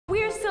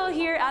still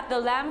here at the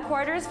lamb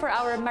quarters for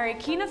our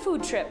Marikina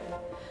food trip.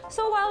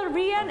 So while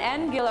Rhian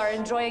and Gil are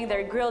enjoying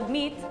their grilled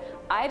meat,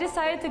 I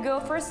decided to go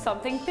for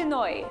something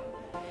Pinoy.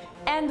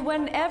 And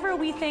whenever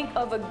we think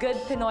of a good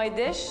Pinoy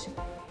dish,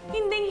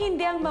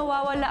 hinding-hindi ang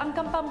mawawala ang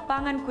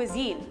Kapampangan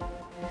cuisine.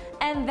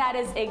 And that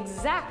is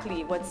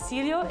exactly what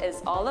Silyo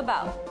is all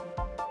about.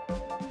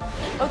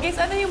 Okay,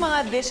 so ano yung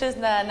mga dishes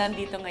na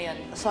nandito ngayon?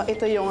 So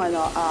ito yung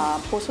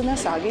puso ng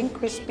saging,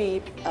 crispy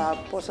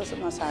puso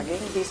ng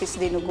saging. This is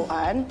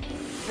dinuguan.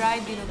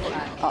 Dried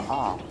dinuguan.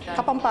 Oo.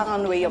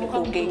 Kapampangan way of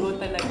cooking. Mukhang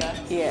dugo talaga.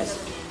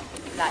 Yes.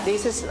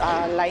 This is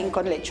laing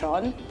con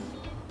lechon.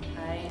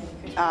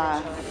 Crispy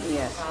lechon.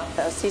 Yes.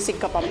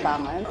 Sisig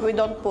Kapampangan. We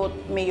don't put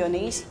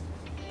mayonnaise.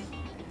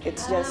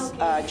 It's just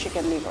okay.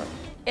 Chicken liver.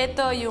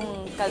 Ito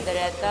yung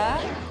caldereta.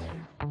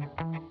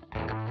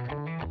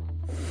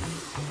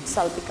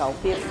 Salpikaw,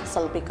 beef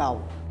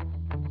salpikaw.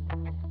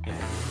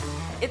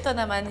 Ito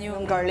naman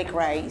yung Garlic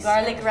rice.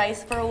 garlic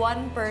rice for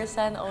one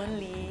person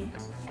only.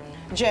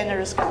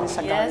 Generous kami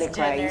sa garlic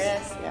rice.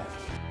 Generous. Yeah.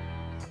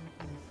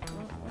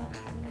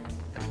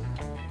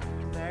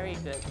 Very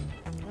good.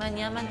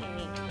 Manyaman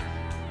ini.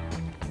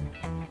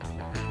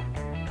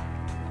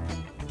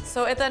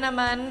 So ito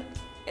naman,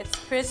 it's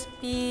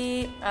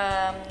crispy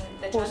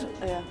lechon.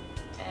 Yeah.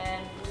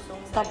 And pusong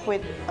Top saging.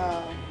 with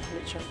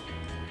lechon.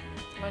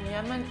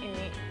 Manyaman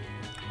ini.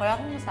 Wala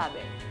akong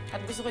masabi.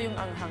 At gusto ko yung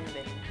anghang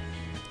din.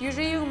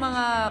 Usually yung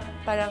mga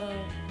parang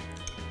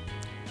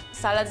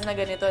salads na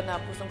ganito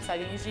na pusong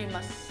saging, usually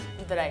mas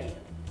dry.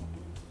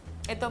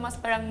 Ito mas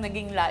parang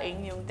naging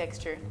laing yung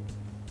texture.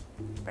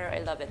 Pero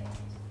I love it.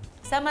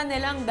 Sa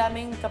Manila, ang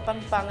daming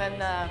Kapampangan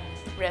na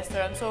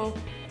restaurant. So,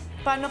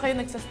 paano kayo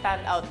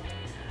nagsa-stand out?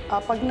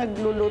 Pag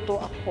nagluluto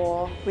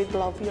ako, with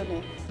love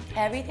yun eh.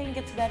 Everything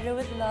gets better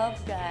with love,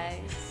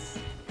 guys.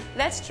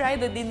 Let's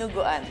try the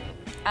dinuguan.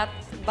 At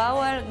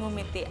bawal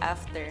ngumiti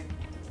after.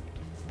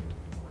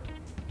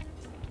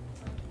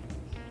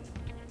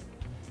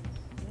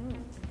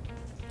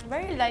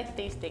 Very light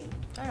tasting.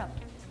 Sarap.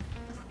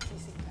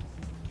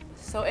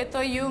 So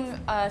ito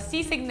yung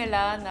sisig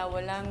nila na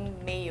walang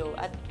mayo.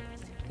 At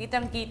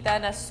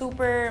kitang-kita na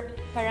super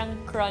parang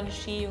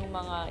crunchy yung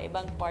mga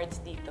ibang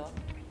parts dito.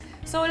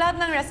 So lahat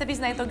ng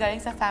recipes na ito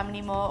galing sa family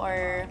mo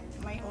or...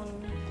 My own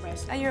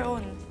recipe. Your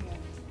own.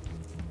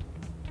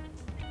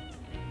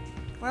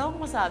 Wala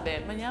akong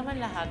masabi. Manyaman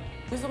lahat.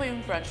 Gusto ko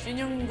yung crunch.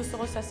 Yun yung gusto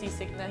ko sa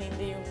sisig na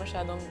hindi yung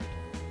masyadong,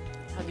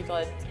 how do you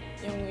call it,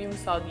 yung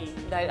soggy.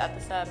 Dahil ata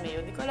sa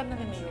mayo. Di ko alam na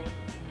may mayo.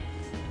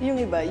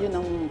 Yung iba, yun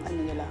ang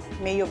nila,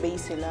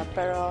 mayo-based sila.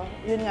 Pero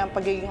yun nga,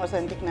 pagiging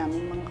authentic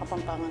namin, mga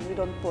Kapampangan, we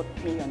don't put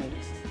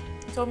mayonnaise.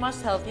 So,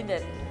 mas healthy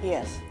din.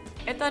 Yes.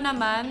 Ito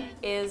naman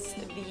is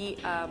the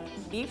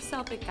beef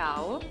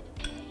salpicao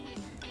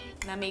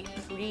na may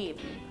cream.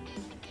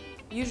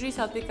 Usually,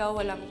 salpicao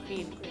walang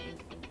cream.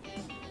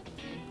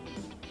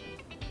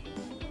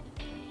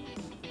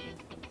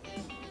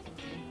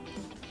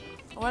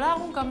 Wala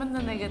akong comment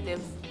na negative.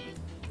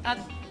 At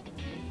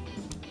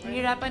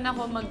hihirapan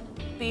ako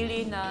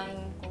magpili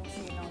ng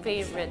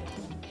favorite.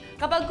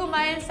 Kapag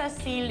kumain sa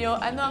Silyo,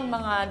 ano ang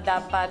mga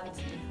dapat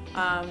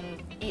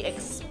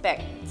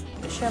i-expect?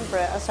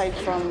 Siyempre, aside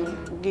from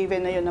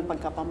given na yun na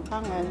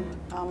pagkapampangan,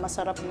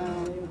 masarap na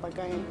yung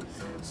pagkain.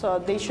 So,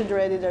 they should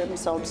ready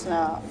themselves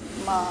na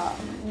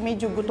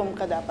medyo gutom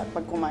ka dapat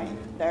pag kumain.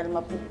 Dahil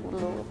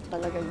mapupulo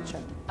talaga yun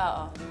siya.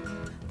 Oo.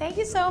 Thank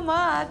you so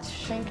much!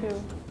 Thank you.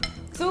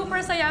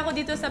 Super saya ako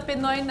dito sa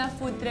Pinoy na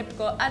food trip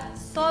ko at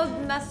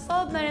solved na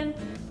rin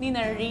ni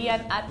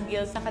Rhian at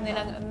Gil sa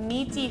kanilang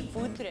meaty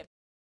food trip.